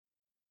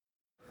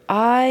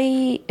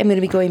I am going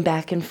to be going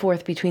back and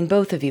forth between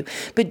both of you,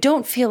 but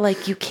don't feel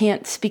like you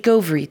can't speak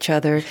over each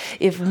other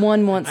if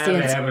one wants to answer.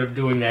 I have a habit of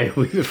doing that.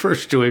 We're the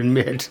first to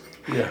admit.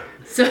 Yeah.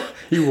 So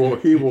He will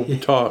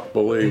talk,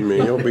 believe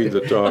me. He'll be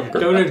the talker.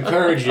 Don't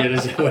encourage it,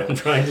 is what I'm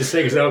trying to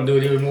say, because I'll do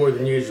it even more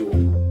than usual.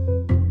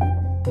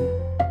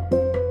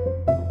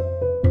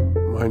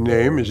 My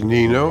name is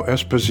Nino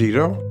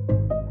Esposito.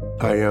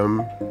 I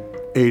am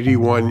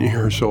 81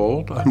 years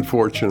old,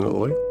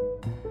 unfortunately.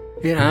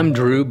 Yeah, I'm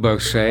Drew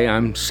Buxay.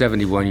 I'm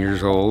 71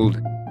 years old.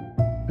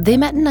 they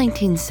met in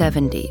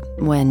 1970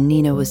 when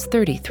Nino was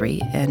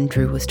 33 and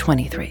Drew was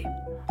 23.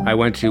 I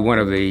went to one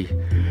of the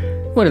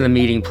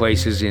meeting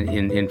places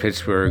in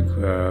Pittsburgh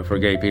for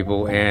gay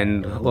people,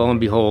 and lo and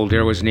behold,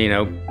 there was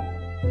Nino.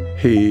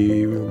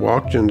 He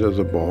walked into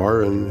the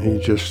bar and he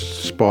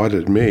just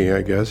spotted me,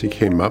 I guess. He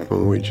came up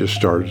and we just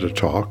started to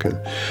talk, and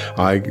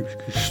I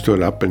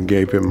stood up and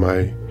gave him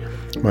my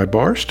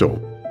bar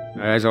stool.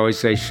 As I always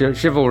say,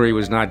 chivalry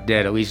was not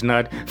dead, at least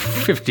not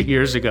 50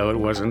 years ago it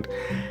wasn't.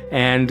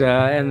 And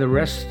the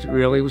rest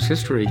really was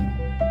history.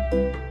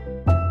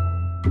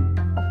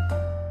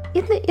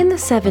 In the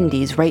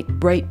 70s,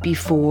 right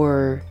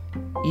before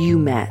you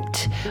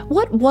met,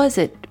 what was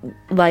it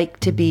like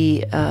to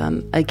be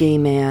a gay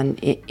man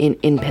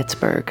in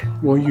Pittsburgh?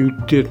 Well, you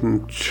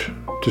didn't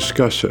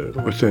discuss it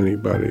with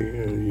anybody.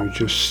 And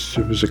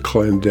it was a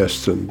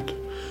clandestine,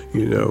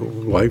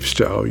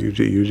 lifestyle. You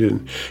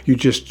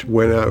just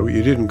went out.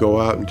 You didn't go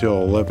out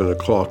until 11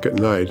 o'clock at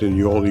night, and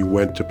you only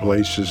went to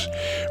places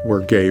where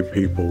gay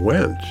people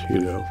went,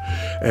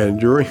 And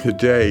during the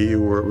day, it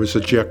was a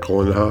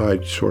Jekyll and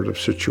Hyde sort of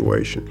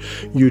situation.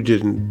 You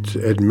didn't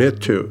admit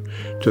to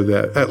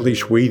that. At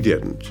least we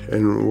didn't.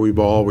 And we've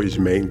always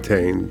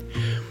maintained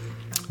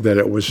that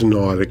it was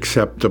not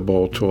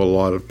acceptable to a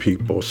lot of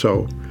people.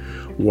 So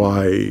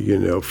why,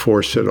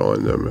 force it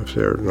on them if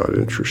they're not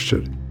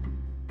interested?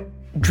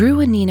 Drew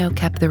and Nino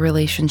kept the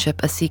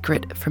relationship a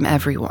secret from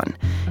everyone.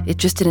 It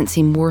just didn't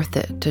seem worth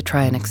it to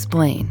try and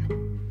explain.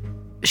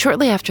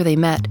 Shortly after they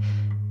met,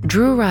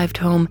 Drew arrived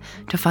home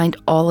to find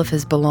all of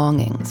his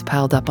belongings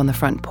piled up on the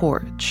front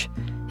porch.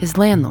 His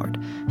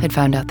landlord had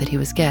found out that he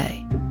was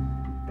gay.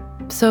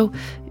 So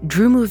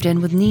Drew moved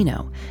in with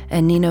Nino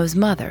and Nino's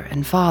mother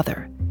and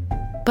father.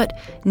 But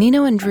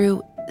Nino and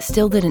Drew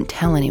still didn't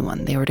tell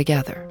anyone they were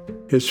together.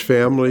 His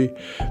family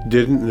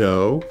didn't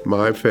know.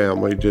 My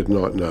family did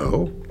not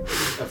know.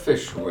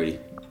 Officially.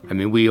 I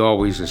mean, we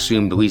always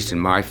assumed, at least in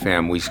my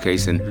family's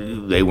case,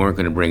 and they weren't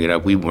going to bring it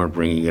up. We weren't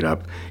bringing it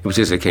up. It was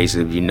just a case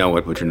of you know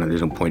it, but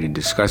there's no point in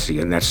discussing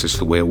it, and that's just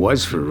the way it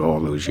was for all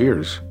those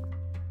years.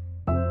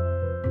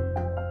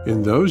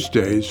 In those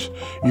days,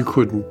 you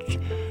couldn't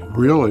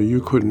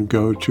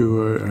go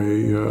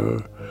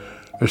to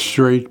a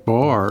straight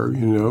bar,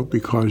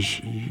 because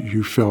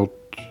you felt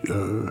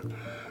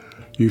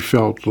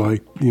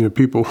like,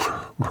 people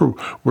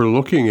were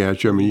looking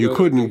at you. I mean, you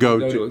couldn't go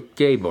to a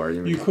gay bar.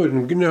 You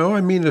couldn't,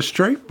 a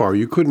straight bar.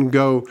 You couldn't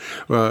go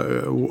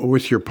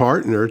with your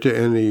partner to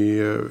any,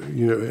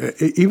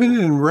 even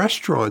in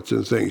restaurants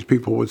and things,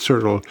 people would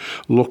sort of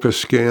look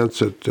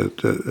askance at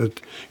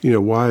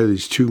why are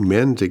these two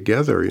men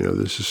together?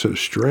 This is so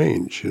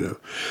strange,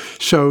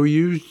 So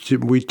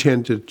we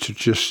tended to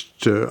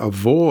just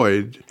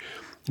avoid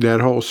that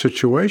whole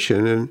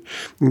situation.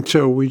 And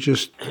so we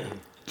just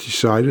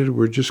decided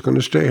we're just going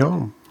to stay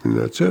home, and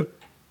that's it.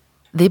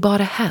 They bought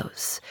a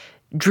house.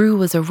 Drew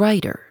was a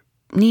writer.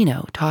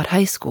 Nino taught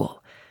high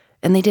school.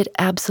 And they did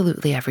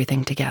absolutely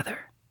everything together.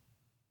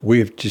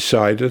 We've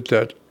decided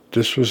that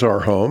this was our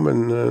home,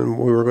 and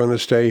we were going to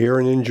stay here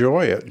and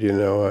enjoy it.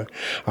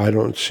 I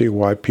don't see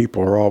why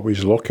people are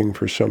always looking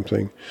for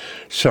something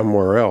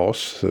somewhere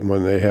else than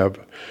when they have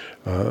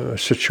a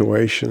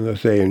situation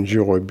that they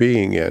enjoy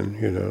being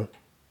in,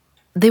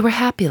 They were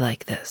happy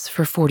like this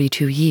for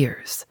 42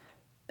 years.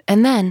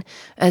 And then,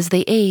 as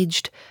they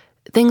aged,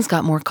 things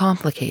got more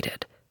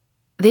complicated.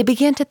 They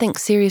began to think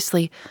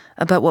seriously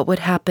about what would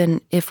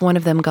happen if one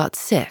of them got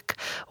sick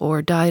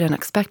or died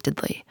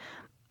unexpectedly.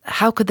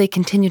 How could they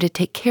continue to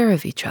take care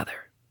of each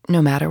other,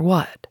 no matter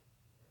what?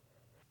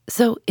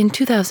 So in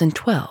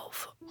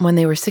 2012, when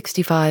they were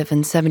 65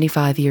 and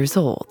 75 years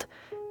old,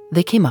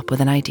 they came up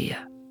with an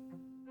idea.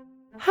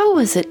 How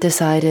was it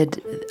decided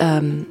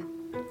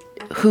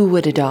who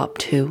would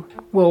adopt who?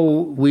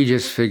 Well, we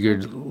just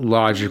figured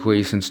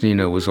logically, since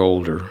Nino was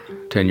older,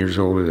 10 years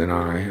older than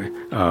I,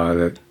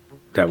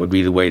 that would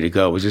be the way to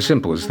go. It was as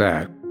simple as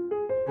that.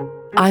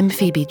 I'm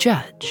Phoebe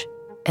Judge,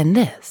 and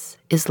this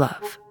is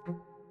Love.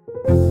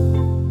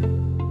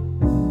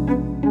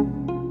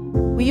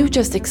 Will you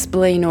just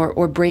explain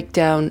or break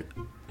down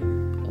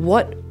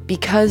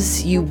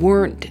because you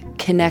weren't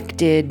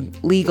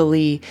connected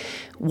legally,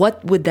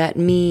 what would that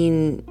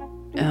mean?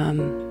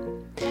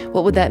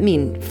 What would that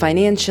mean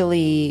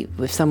financially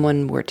if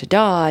someone were to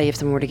die, if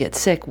someone were to get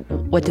sick?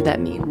 What did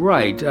that mean?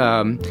 Right.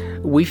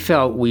 We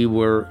felt we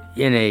were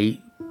in a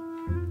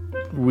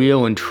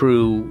real and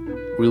true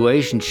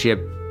relationship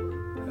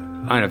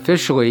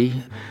unofficially,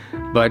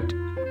 but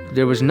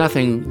there was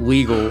nothing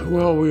legal.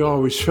 Well, we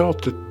always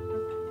felt that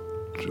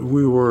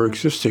we were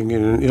existing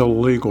in an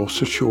illegal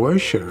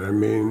situation. I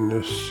mean,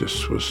 this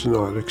just was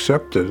not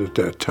accepted at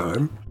that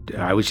time.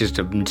 I was just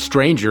a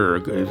stranger,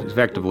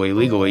 effectively,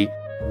 legally.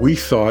 We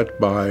thought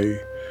by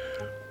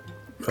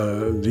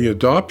the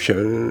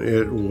adoption,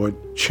 it would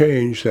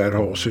change that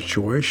whole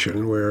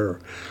situation where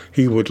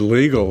he would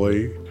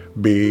legally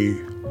be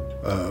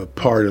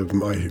part of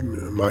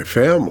my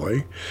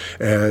family,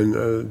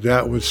 and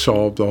that would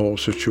solve the whole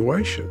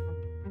situation.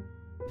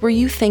 Were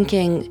you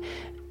thinking,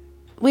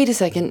 wait a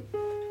second,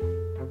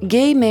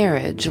 gay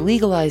marriage,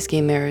 legalized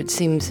gay marriage,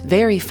 seems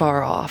very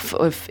far off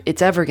if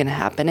it's ever going to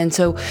happen, and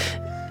so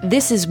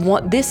this is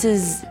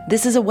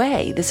a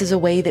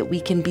way that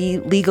we can be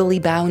legally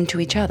bound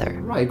to each other.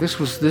 Right. This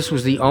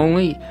was the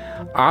only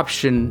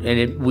option,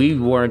 and we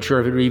weren't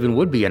sure if it even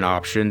would be an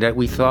option that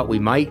we thought we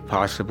might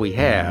possibly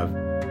have.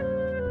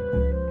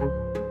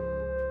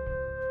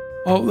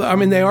 Well, I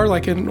mean, they are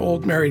like an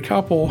old married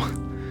couple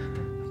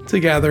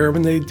together. I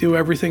mean, they do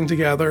everything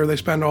together. They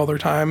spend all their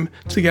time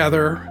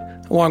together,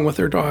 along with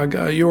their dog,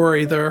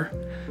 Yuri. They're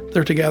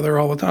together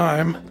all the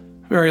time.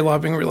 Very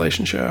loving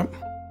relationship.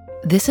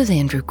 This is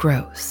Andrew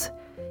Gross.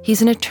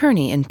 He's an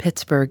attorney in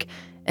Pittsburgh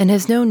and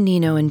has known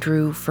Nino and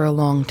Drew for a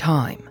long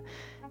time.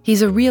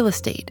 He's a real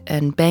estate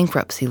and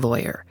bankruptcy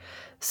lawyer,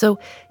 so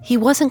he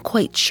wasn't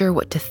quite sure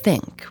what to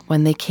think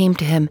when they came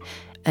to him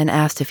and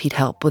asked if he'd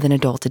help with an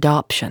adult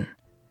adoption.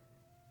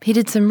 He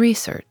did some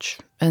research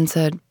and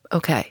said,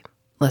 okay,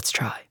 let's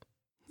try.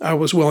 I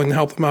was willing to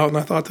help them out, and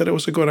I thought that it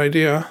was a good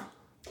idea.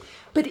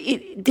 But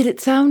did it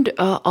sound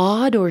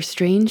odd or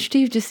strange to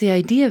you? Just the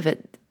idea of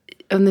it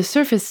on the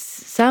surface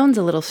sounds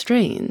a little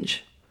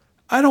strange.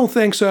 I don't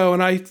think so,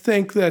 and I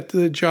think that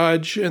the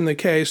judge in the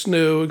case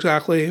knew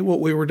exactly what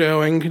we were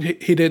doing.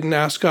 He didn't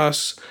ask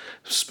us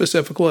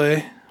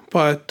specifically,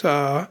 but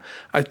I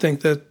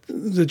think that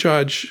the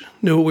judge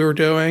knew what we were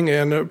doing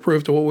and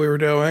approved of what we were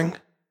doing.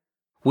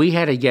 We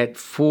had to get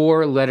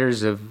 4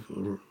 letters of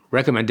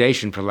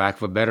recommendation, for lack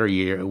of a better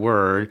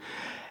word,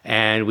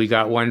 and we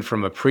got one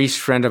from a priest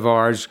friend of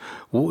ours,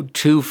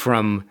 2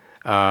 from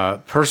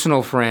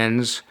personal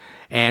friends,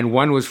 and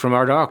 1 was from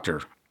our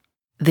doctor.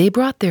 They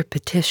brought their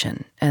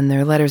petition and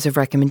their letters of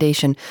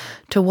recommendation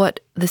to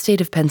what the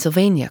state of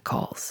Pennsylvania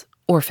calls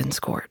Orphans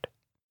Court.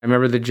 I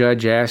remember the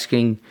judge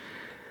asking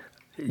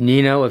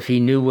Nino if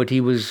he knew what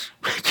he was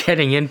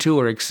getting into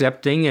or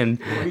accepting.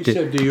 And he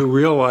said, do you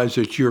realize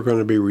that you're going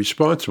to be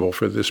responsible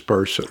for this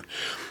person,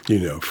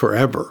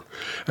 forever?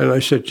 And I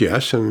said,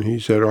 yes. And he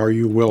said, are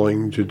you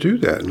willing to do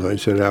that? And I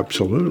said,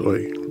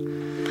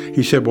 absolutely.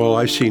 He said, well,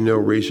 I see no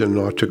reason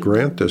not to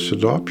grant this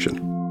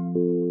adoption.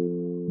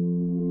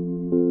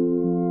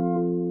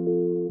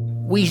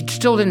 We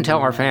still didn't tell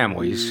our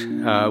families.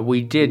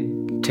 We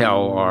did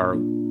tell our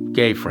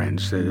gay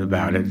friends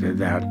about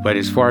it, but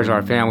as far as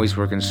our families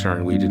were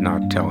concerned, we did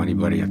not tell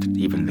anybody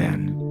even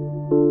then.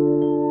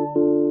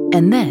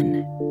 And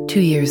then, 2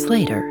 years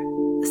later,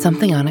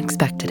 something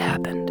unexpected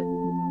happened.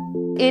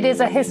 It is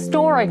a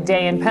historic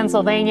day in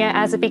Pennsylvania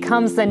as it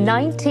becomes the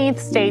 19th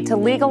state to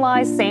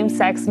legalize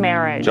same-sex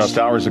marriage. Just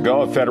hours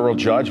ago, a federal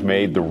judge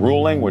made the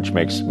ruling which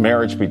makes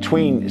marriage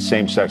between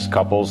same-sex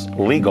couples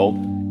legal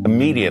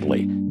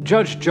immediately.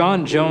 Judge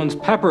John Jones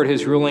peppered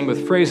his ruling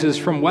with phrases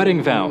from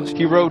wedding vows.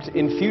 He wrote,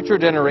 in future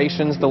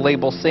generations, the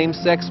label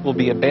same-sex will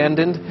be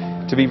abandoned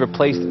to be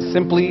replaced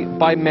simply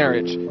by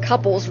marriage.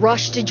 Couples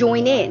rushed to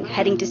join in,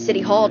 heading to City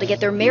Hall to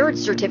get their marriage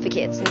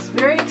certificates. It's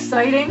very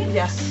exciting.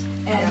 Yes.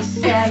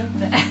 And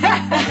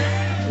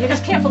you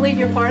just can't believe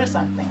you're part of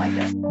something like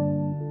this.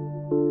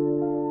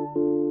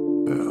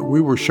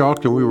 We were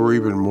shocked, and we were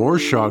even more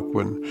shocked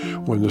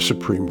when the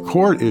Supreme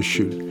Court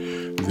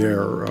issued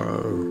their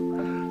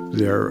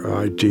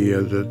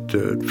idea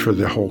that for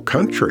the whole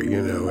country,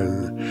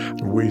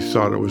 and we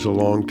thought it was a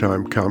long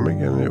time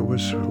coming, and it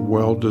was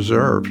well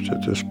deserved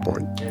at this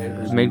point.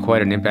 It made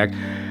quite an impact.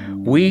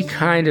 We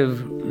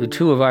the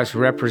 2 of us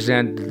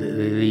represent the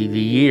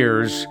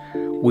years.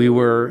 We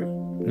were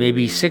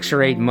maybe 6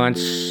 or 8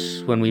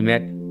 months when we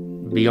met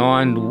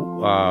beyond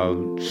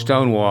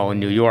Stonewall in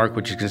New York,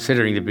 which is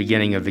considering the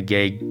beginning of the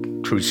gay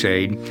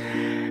crusade.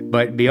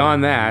 But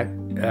beyond that,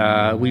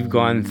 we've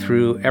gone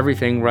through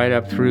everything right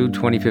up through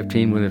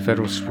 2015 when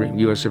the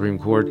U.S. Supreme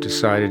Court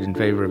decided in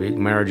favor of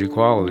marriage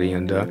equality,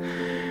 and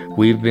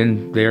we've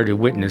been there to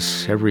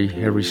witness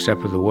every step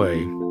of the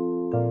way.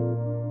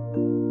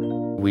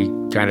 We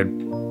kind of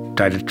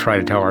try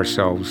to tell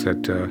ourselves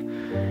that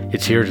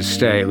it's here to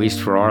stay, at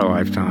least for our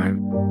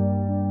lifetime.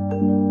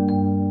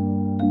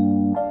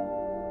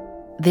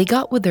 They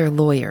got with their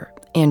lawyer,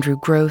 Andrew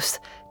Gross,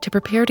 to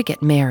prepare to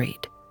get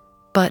married.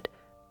 But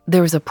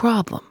there was a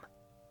problem.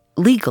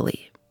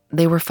 Legally,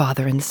 they were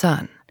father and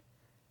son.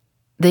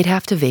 They'd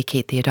have to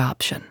vacate the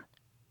adoption.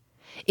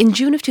 In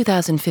June of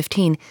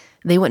 2015,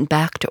 they went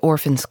back to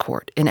Orphans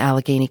Court in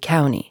Allegheny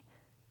County.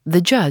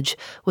 The judge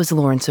was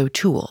Lawrence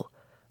O'Toole,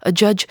 a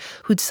judge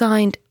who'd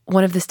signed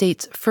one of the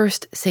state's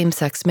first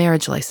same-sex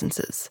marriage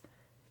licenses.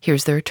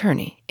 Here's their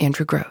attorney,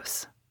 Andrew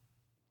Gross.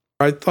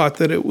 I thought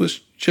that it was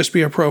just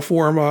be a pro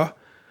forma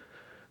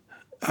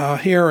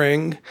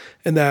hearing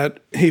and that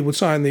he would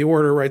sign the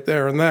order right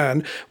there and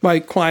then. My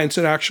clients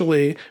had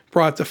actually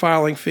brought the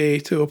filing fee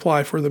to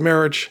apply for the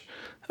marriage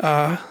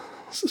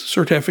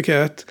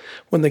certificate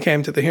when they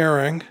came to the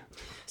hearing.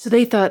 So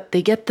they thought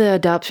they get the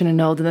adoption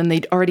annulled and then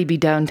they'd already be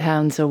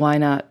downtown, so why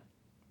not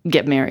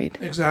get married?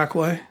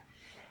 Exactly.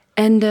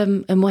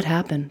 And what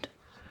happened?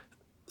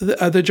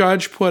 The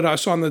judge put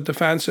us on the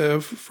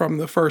defensive from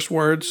the first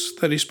words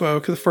that he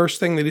spoke. The first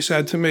thing that he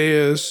said to me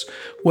is,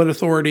 "What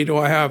authority do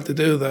I have to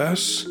do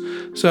this?"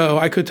 So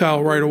I could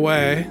tell right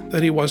away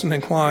that he wasn't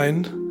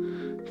inclined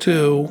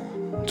to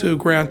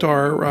grant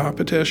our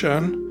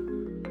petition.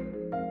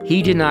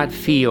 He did not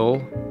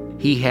feel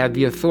he had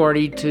the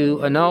authority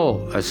to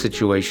annul a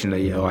situation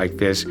like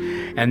this.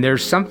 And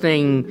there's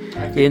something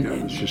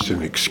It's just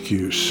an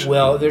excuse.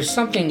 Well, there's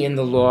something in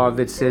the law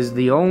that says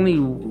the only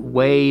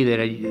way that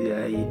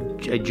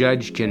a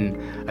judge can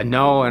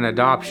annul an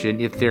adoption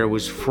if there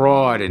was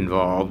fraud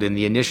involved in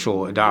the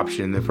initial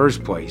adoption in the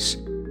first place.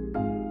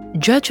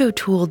 Judge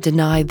O'Toole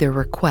denied their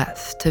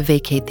request to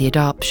vacate the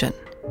adoption.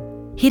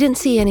 He didn't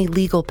see any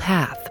legal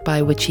path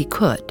by which he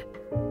could.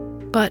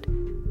 But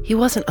he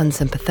wasn't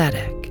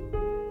unsympathetic.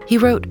 He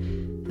wrote,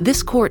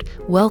 "This court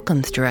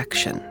welcomes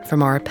direction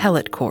from our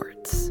appellate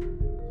courts."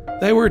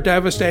 They were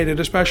devastated,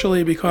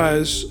 especially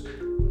because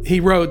he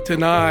wrote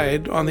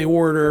denied on the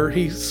order.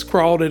 He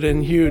scrawled it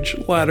in huge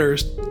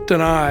letters,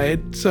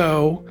 denied,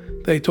 so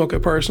they took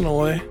it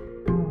personally.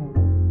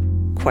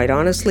 Quite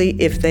honestly,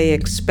 if they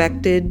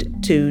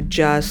expected to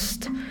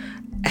just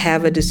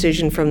have a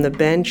decision from the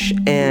bench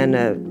and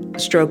a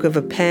stroke of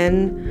a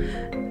pen,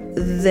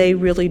 they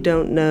really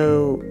don't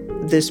know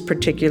this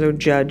particular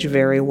judge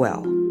very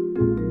well.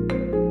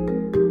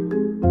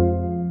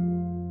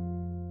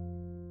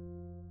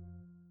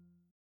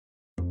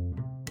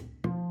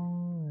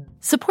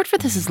 Support for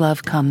This Is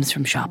Love comes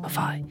from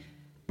Shopify.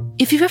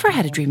 If you've ever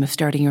had a dream of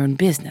starting your own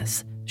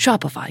business,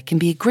 Shopify can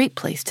be a great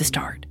place to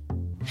start.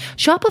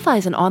 Shopify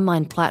is an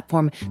online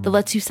platform that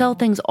lets you sell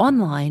things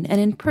online and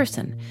in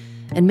person,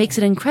 and makes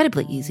it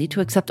incredibly easy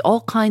to accept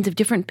all kinds of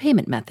different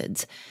payment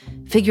methods,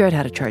 figure out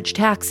how to charge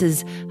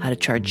taxes, how to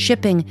charge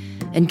shipping,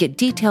 and get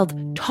detailed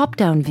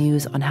top-down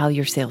views on how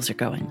your sales are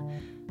going.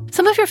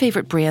 Some of your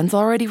favorite brands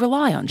already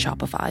rely on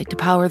Shopify to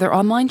power their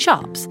online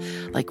shops,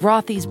 like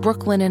Rothy's,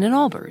 Brooklinen, and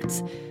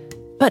Allbirds.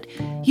 But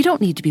you don't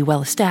need to be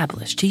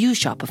well-established to use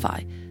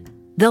Shopify.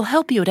 They'll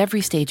help you at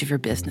every stage of your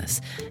business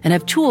and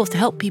have tools to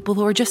help people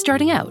who are just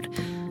starting out,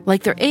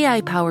 like their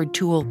AI-powered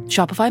tool,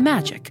 Shopify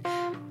Magic,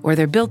 or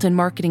their built-in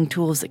marketing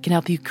tools that can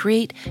help you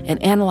create and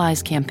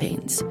analyze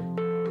campaigns.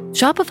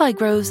 Shopify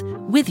grows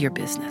with your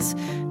business,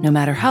 no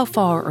matter how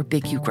far or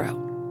big you grow.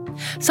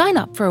 Sign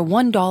up for a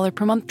 $1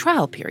 per month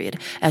trial period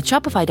at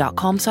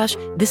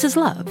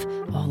shopify.com/thisislove,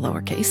 all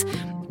lowercase.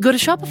 Go to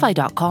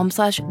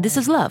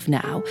shopify.com/thisislove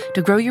now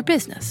to grow your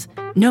business,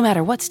 no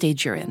matter what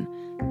stage you're in.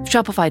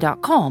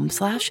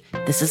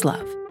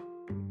 Shopify.com/thisislove.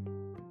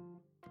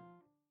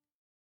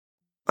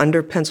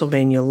 Under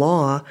Pennsylvania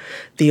law,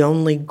 the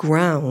only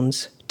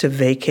grounds to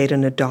vacate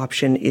an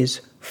adoption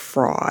is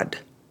fraud.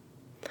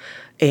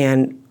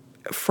 And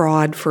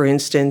fraud, for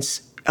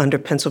instance, under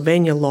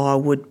Pennsylvania law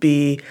would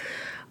be,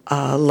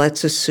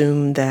 let's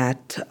assume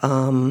that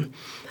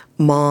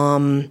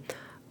mom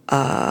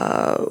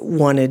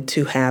wanted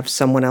to have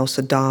someone else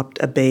adopt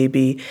a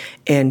baby,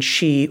 and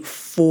she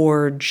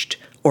forged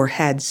or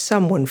had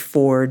someone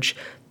forge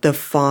the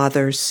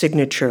father's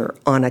signature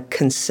on a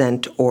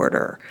consent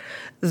order.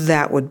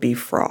 That would be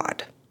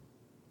fraud.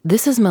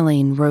 This is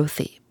Melaine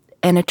Rothy,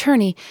 an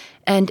attorney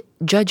and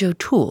Judge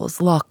O'Toole's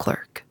law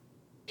clerk.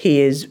 He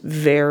is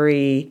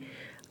very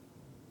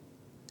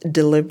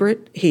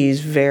deliberate. He's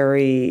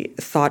very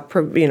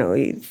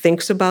he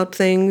thinks about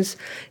things.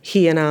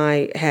 He and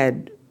I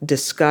had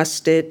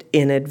discussed it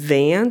in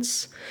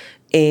advance,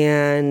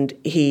 and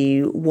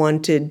he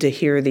wanted to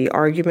hear the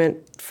argument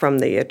from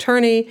the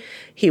attorney.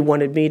 He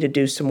wanted me to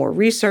do some more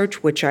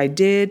research, which I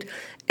did,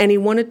 and he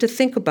wanted to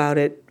think about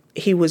it.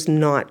 He was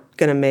not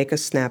going to make a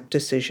snap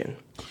decision.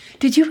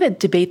 Did you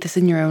debate this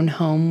in your own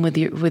home with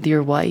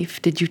your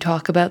wife? Did you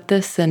talk about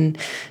this, and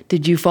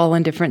did you fall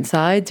on different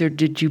sides, or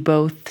did you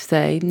both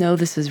say, no,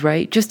 this is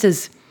right? Just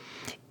as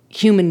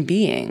human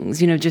beings,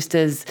 just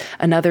as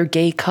another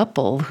gay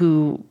couple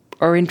who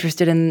are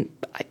interested in,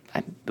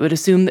 I would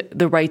assume,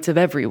 the rights of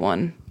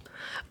everyone.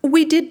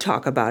 We did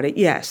talk about it,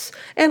 yes.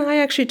 And I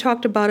actually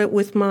talked about it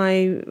with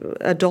my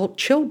adult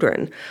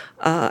children.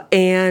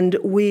 And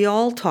we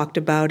all talked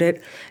about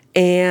it.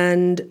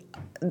 And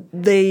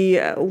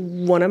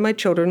one of my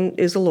children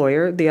is a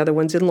lawyer. The other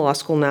one's in law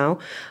school now.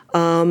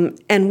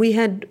 And we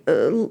had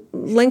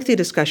lengthy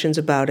discussions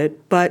about it.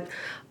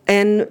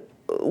 And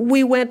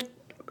we went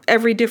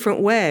every different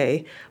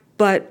way.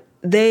 But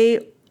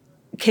they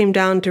came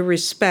down to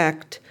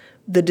respect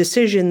the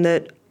decision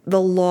that the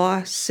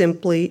law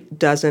simply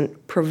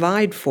doesn't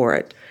provide for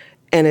it.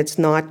 And it's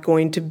not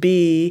going to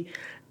be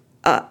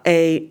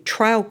a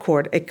trial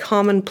court, a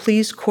common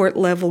pleas court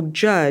level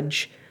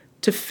judge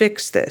to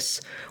fix this.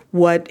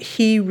 What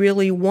he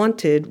really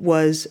wanted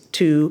was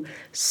to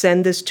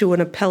send this to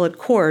an appellate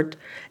court.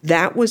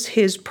 That was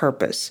his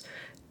purpose.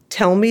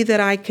 Tell me that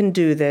I can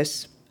do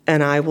this,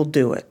 and I will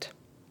do it.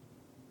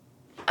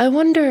 I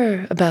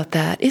wonder about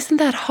that. Isn't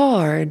that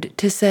hard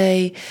to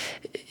say,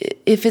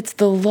 if it's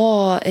the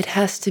law, it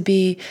has to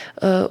be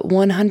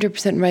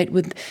 100% right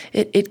with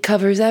it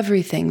covers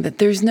everything, that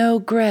there's no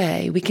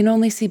gray. We can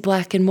only see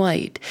black and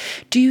white.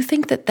 Do you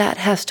think that that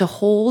has to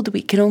hold?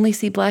 We can only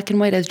see black and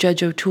white, as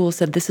Judge O'Toole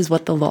said, this is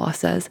what the law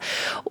says.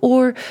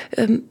 Or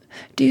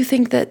do you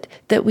think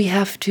that we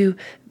have to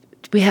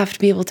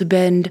be able to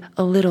bend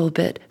a little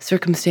bit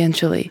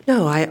circumstantially?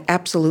 No, I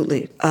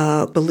absolutely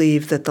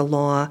believe that the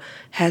law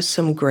has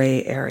some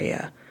gray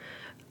area.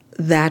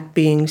 That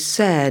being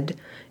said,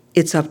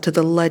 it's up to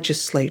the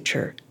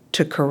legislature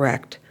to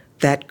correct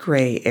that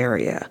gray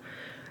area.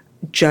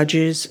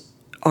 Judges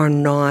are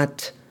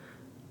not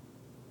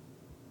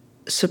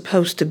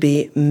supposed to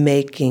be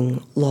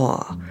making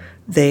law.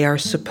 They are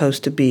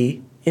supposed to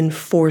be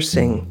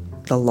enforcing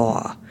the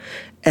law.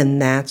 And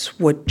that's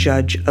what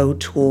Judge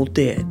O'Toole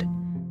did.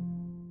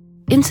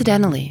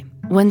 Incidentally,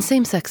 when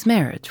same-sex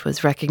marriage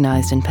was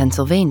recognized in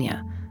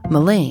Pennsylvania,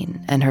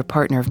 Melaine and her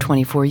partner of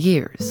 24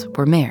 years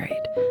were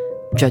married.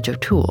 Judge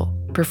O'Toole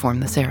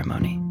performed the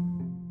ceremony.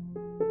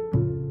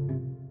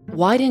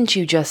 Why didn't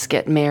you just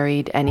get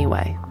married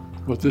anyway?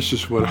 Well, this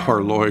is what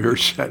our lawyer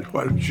said.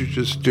 Why don't you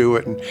just do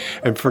it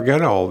and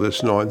forget all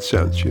this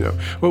nonsense,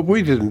 Well,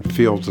 we didn't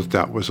feel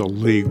that was a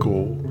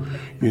legal,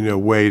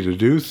 way to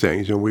do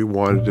things, and we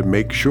wanted to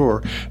make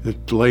sure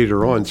that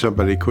later on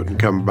somebody couldn't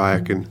come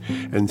back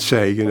and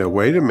say,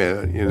 wait a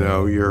minute,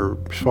 you're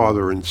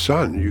father and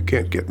son, you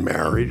can't get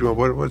married. Well,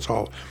 what's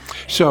all?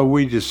 So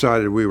we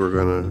decided we were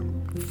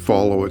going to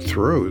follow it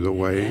through the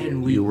way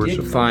you were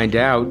supposed to. Find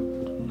out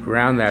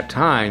around that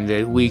time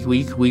that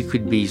we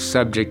could be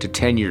subject to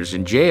 10 years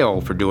in jail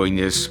for doing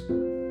this.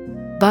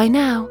 By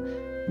now,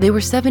 they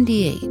were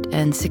 78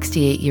 and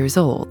 68 years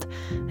old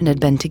and had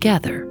been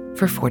together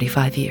for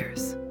 45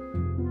 years.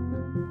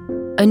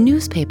 A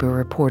newspaper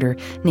reporter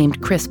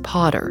named Chris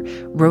Potter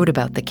wrote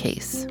about the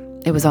case.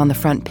 It was on the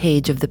front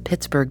page of the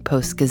Pittsburgh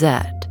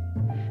Post-Gazette.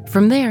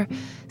 From there,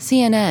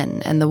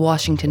 CNN and the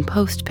Washington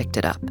Post picked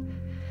it up.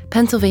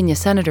 Pennsylvania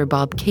Senator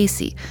Bob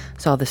Casey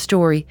saw the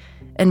story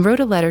and wrote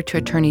a letter to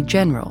Attorney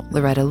General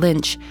Loretta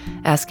Lynch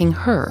asking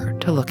her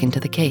to look into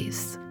the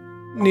case.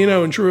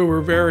 Nino and Drew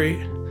were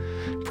very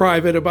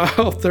private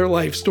about their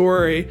life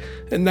story,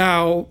 and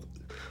now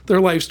their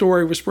life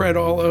story was spread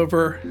all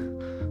over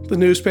the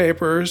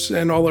newspapers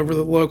and all over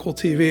the local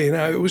TV.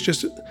 Now, it was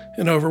just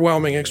an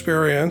overwhelming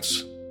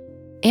experience.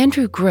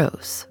 Andrew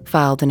Gross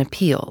filed an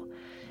appeal,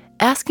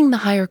 asking the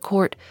higher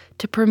court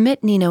to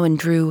permit Nino and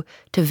Drew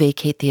to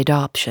vacate the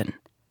adoption.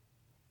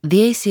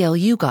 The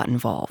ACLU got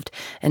involved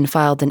and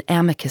filed an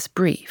amicus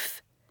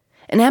brief.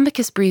 An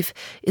amicus brief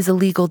is a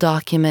legal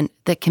document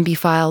that can be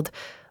filed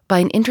by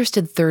an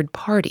interested third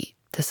party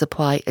to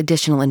supply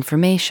additional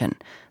information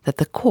that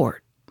the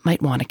court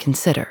might want to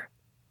consider.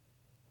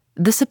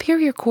 The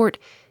Superior Court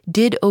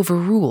did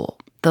overrule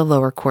the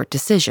lower court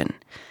decision,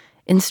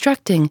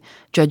 instructing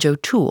Judge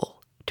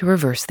O'Toole to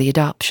reverse the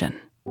adoption.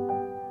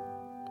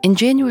 In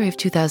January of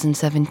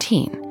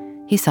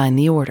 2017, he signed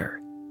the order.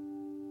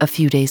 A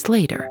few days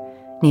later,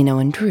 Nino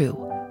and Drew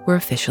were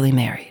officially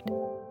married.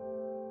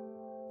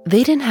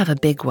 They didn't have a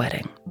big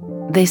wedding.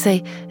 They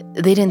say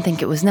they didn't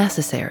think it was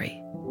necessary.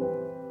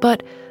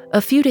 But a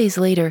few days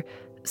later,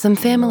 some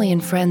family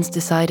and friends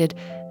decided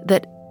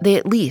that they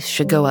at least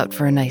should go out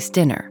for a nice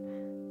dinner.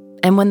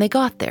 And when they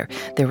got there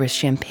was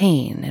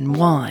champagne and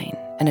wine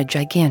and a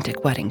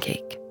gigantic wedding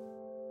cake.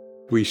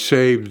 We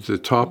saved the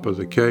top of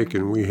the cake,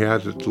 and we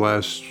had it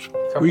last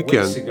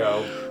weekend. Weeks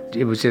ago.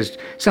 It was just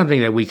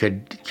something that we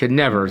could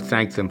never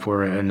thank them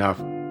for enough.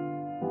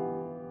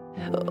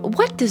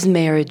 What does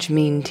marriage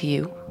mean to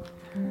you?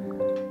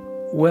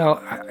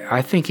 Well,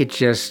 I think it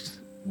just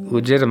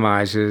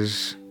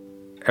legitimizes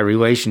a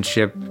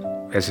relationship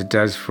as it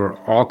does for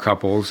all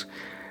couples.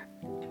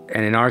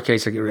 And in our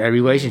case, a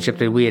relationship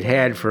that we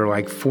had for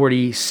like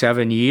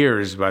 47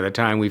 years by the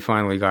time we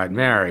finally got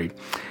married.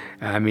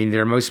 I mean,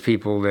 there are most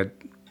people that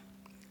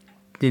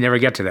they never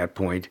get to that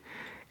point.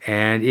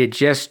 And it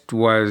just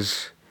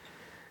was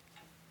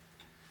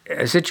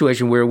a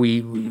situation where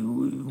we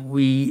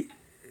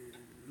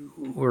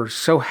were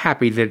so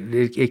happy that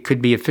it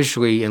could be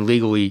officially and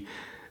legally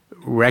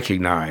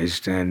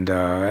recognized, and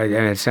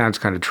it sounds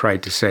kind of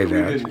trite to say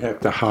that. We didn't have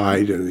to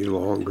hide any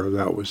longer.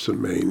 That was the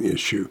main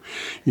issue.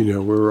 We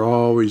were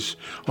always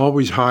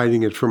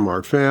hiding it from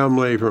our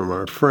family, from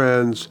our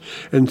friends,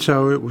 and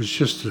so it was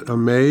just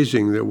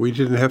amazing that we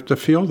didn't have to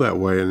feel that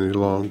way any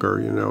longer.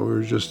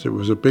 It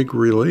was a big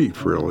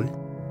relief, really.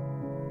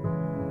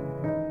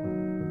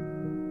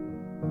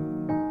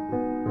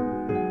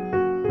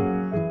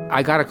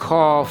 I got a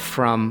call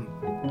from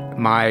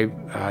my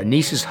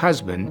niece's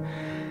husband.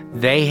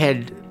 They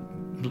had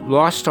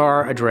lost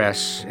our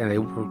address, and they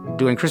were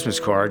doing Christmas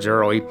cards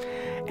early,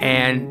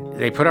 and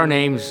they put our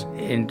names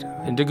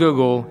into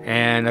Google,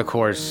 and of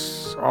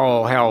course,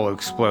 all hell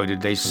exploded.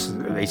 They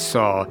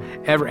saw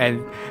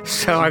and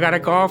so I got a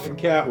call. The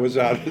cat was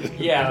out of the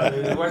Yeah,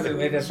 it wasn't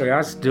necessarily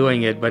us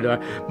doing it,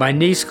 but my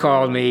niece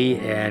called me,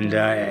 and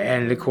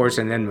of course,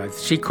 and then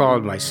she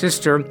called my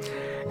sister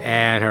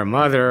and her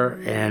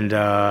mother, and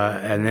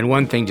then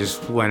one thing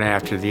just went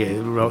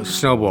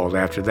snowballed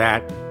after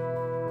that.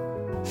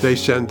 They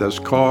sent us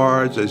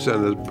cards. They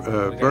sent us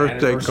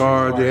birthday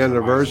cards, the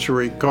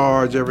anniversary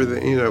cards,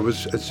 everything. You know,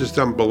 it's just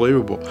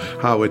unbelievable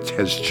how it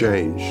has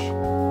changed.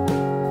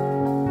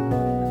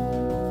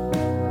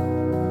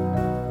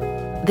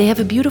 They have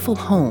a beautiful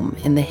home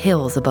in the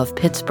hills above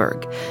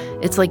Pittsburgh.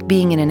 It's like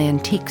being in an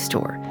antique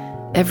store.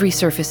 Every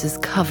surface is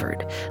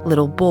covered,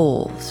 little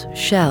bowls,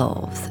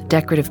 shelves,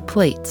 decorative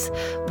plates.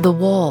 The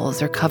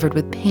walls are covered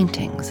with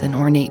paintings and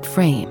ornate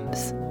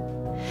frames.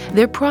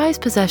 Their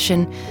prized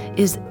possession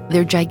is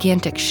their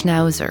gigantic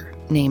schnauzer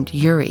named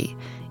Yuri,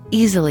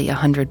 easily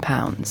 100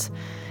 pounds.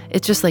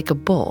 It's just like a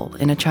bull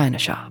in a china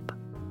shop.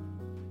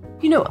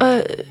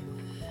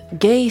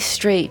 Gay,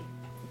 straight,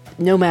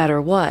 no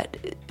matter what,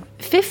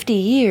 50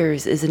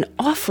 years is an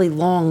awfully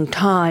long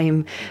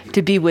time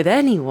to be with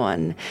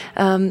anyone.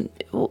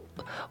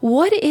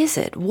 What is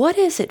it? What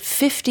is it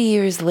 50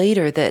 years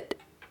later that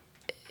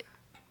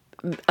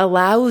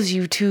allows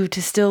you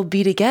to still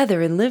be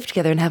together and live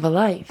together and have a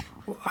life?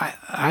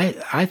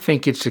 I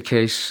think it's a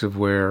case of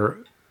where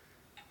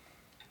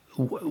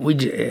we,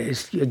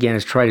 again,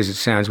 as trite as it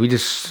sounds, we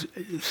just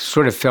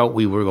sort of felt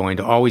we were going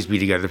to always be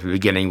together from the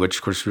beginning, which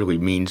of course really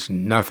means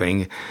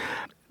nothing.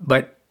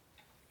 But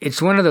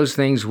it's one of those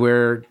things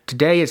where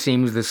today it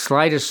seems the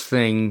slightest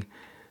thing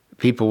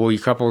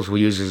couples will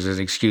use as an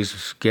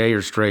excuse, gay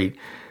or straight,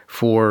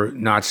 for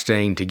not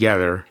staying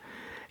together.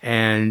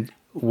 And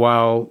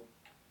while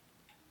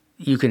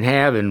you can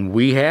have, and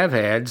we have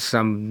had,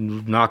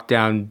 some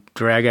knockdown,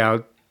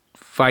 drag-out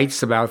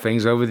fights about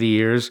things over the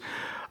years,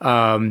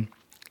 once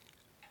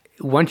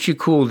you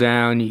cool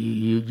down,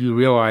 you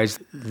realize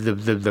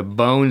the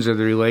bones of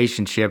the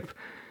relationship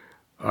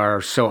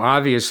are so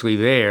obviously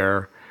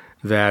there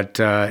that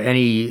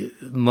any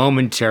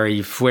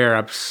momentary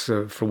flare-ups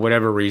for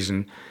whatever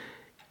reason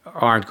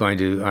aren't going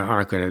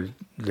to.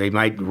 They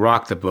might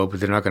rock the boat, but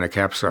they're not going to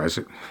capsize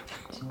it.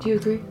 Do you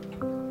agree?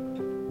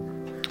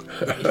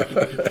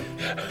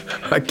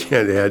 I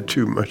can't add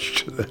too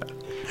much to that.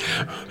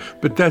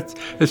 But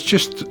it's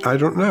just, I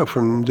don't know,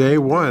 from day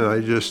one,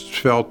 I just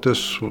felt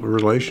this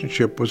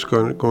relationship was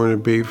going to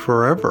be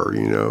forever,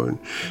 and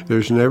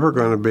there's never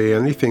going to be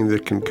anything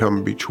that can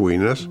come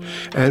between us,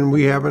 and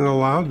we haven't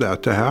allowed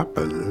that to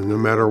happen, no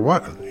matter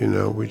what,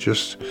 we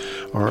just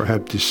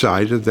have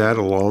decided that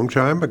a long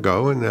time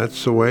ago, and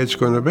that's the way it's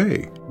going to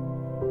be.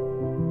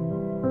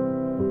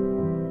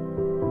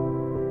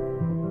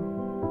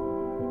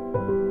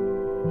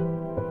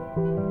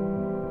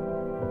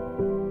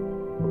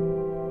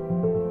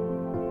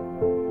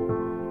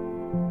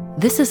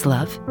 This Is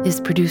Love is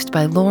produced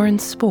by Lauren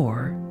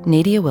Spohr,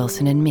 Nadia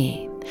Wilson, and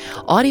me.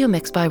 Audio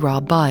mixed by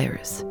Rob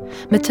Byers.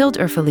 Matilde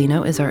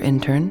Urfolino is our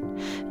intern.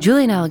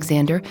 Julian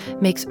Alexander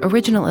makes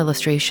original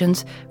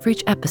illustrations for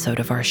each episode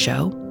of our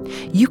show.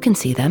 You can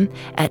see them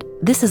at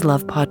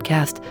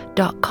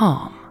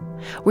thisislovepodcast.com,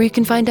 where you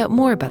can find out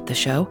more about the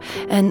show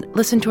and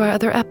listen to our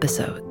other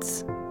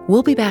episodes.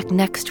 We'll be back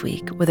next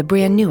week with a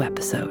brand new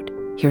episode.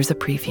 Here's a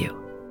preview.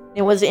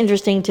 It was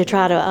interesting to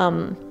try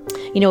to,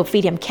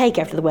 feed him cake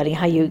after the wedding,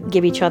 how you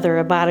give each other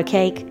a bite of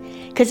cake.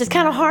 Because it's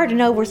kind of hard to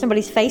know where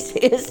somebody's face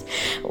is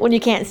when you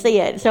can't see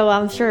it. So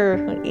I'm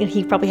sure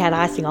he probably had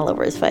icing all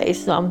over his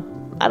face. So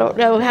I don't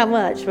know how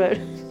much, but...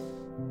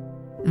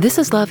 This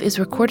Is Love is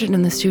recorded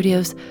in the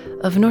studios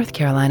of North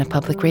Carolina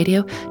Public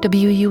Radio,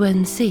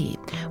 WUNC.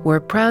 We're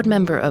a proud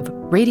member of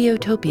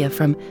Radiotopia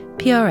from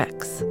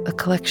PRX, a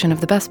collection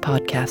of the best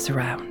podcasts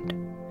around.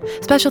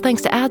 Special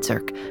thanks to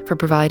AdZerk for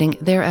providing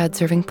their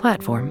ad-serving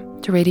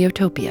platform to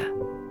Radiotopia.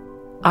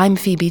 I'm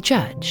Phoebe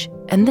Judge,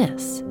 and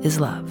this is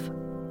Love.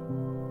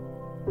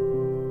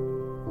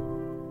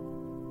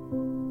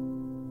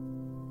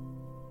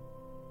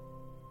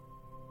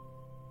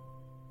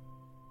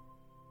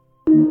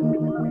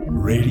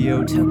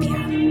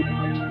 Radiotopia.